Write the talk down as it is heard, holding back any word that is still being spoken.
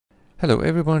Hello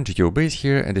everyone, GTOBase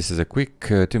here, and this is a quick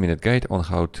 2-minute guide on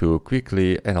how to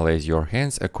quickly analyze your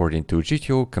hands according to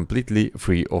GTO completely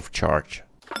free of charge.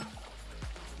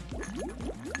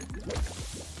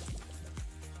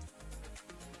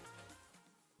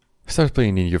 Start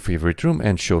playing in your favorite room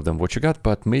and show them what you got,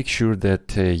 but make sure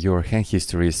that your hand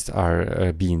histories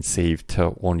are being saved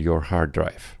on your hard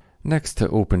drive. Next,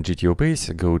 open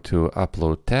GTOBase, go to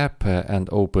Upload tab and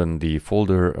open the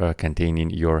folder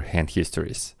containing your hand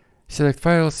histories. Select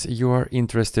files you are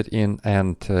interested in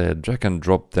and drag and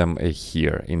drop them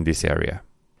here in this area.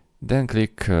 Then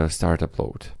click Start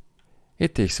Upload.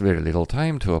 It takes very little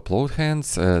time to upload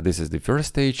hands. This is the first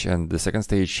stage, and the second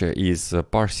stage is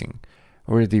parsing,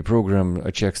 where the program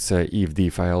checks if the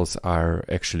files are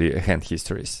actually hand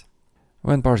histories.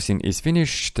 When parsing is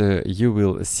finished, you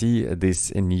will see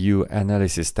this new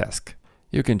analysis task.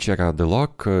 You can check out the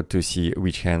log to see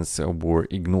which hands were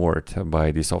ignored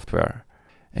by the software.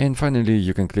 And finally,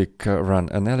 you can click Run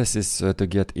Analysis to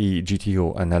get a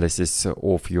GTO analysis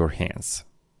of your hands.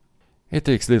 It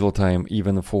takes little time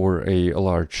even for a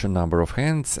large number of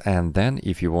hands, and then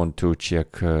if you want to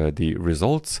check the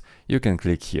results, you can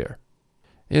click here.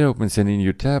 It opens a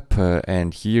new tab,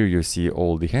 and here you see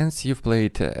all the hands you've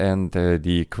played and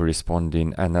the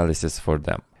corresponding analysis for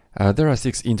them. There are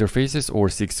 6 interfaces or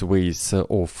 6 ways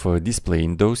of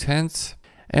displaying those hands.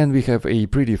 And we have a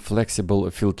pretty flexible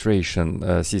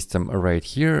filtration system right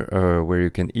here, where you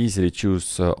can easily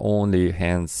choose only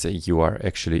hands you are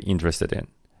actually interested in.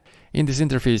 In this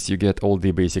interface, you get all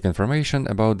the basic information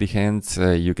about the hands.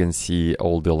 You can see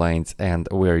all the lines and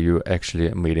where you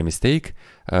actually made a mistake.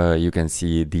 You can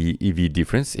see the EV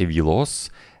difference, EV loss.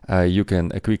 You can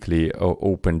quickly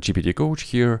open GPT Coach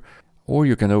here, or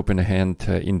you can open a hand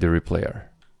in the replayer.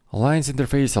 Lines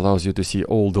interface allows you to see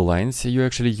all the lines you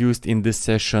actually used in this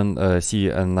session, see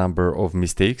a number of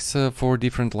mistakes for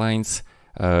different lines,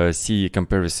 see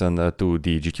comparison to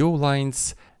the GTO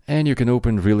lines, and you can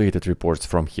open related reports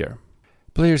from here.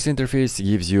 Players interface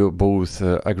gives you both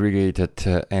aggregated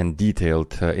and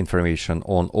detailed information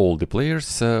on all the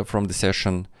players from the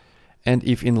session, and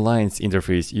if in lines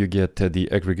interface you get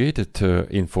the aggregated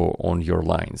info on your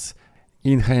lines.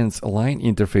 In hands line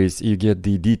interface, you get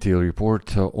the detail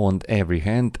report on every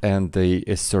hand and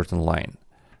a certain line.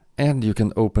 And you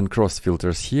can open cross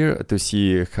filters here to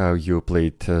see how you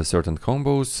played certain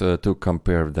combos to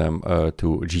compare them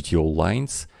to GTO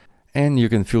lines. And you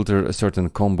can filter certain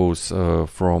combos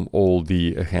from all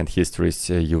the hand histories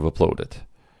you've uploaded.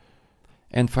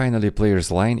 And finally, players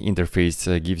line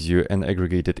interface gives you an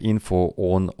aggregated info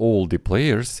on all the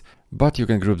players, but you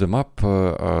can group them up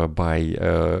by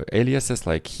aliases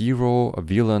like hero,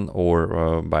 villain,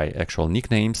 or by actual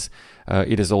nicknames.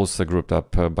 It is also grouped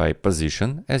up by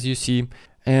position, as you see,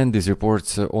 and these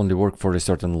reports only work for a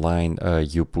certain line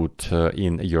you put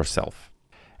in yourself.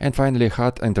 And finally,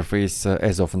 HUD interface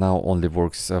as of now only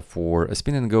works for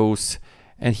spin and goes.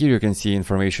 And here you can see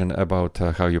information about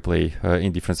how you play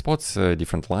in different spots,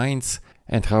 different lines,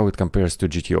 and how it compares to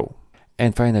GTO.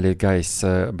 And finally, guys,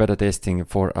 beta testing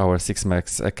for our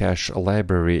 6max cache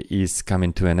library is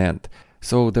coming to an end.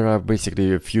 So there are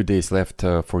basically a few days left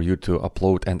for you to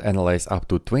upload and analyze up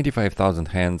to 25,000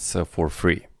 hands for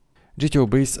free.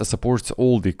 GTOBase supports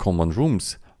all the common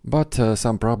rooms, but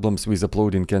some problems with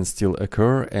uploading can still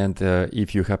occur, and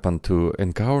if you happen to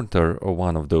encounter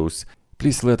one of those,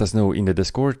 please let us know in the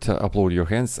Discord, upload your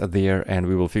hands there, and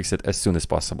we will fix it as soon as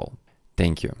possible.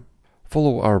 Thank you.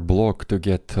 Follow our blog to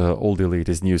get all the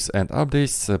latest news and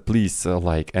updates. Please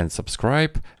like and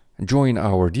subscribe. Join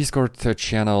our Discord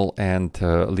channel and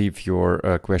leave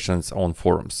your questions on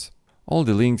forums. All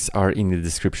the links are in the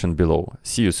description below.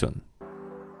 See you soon.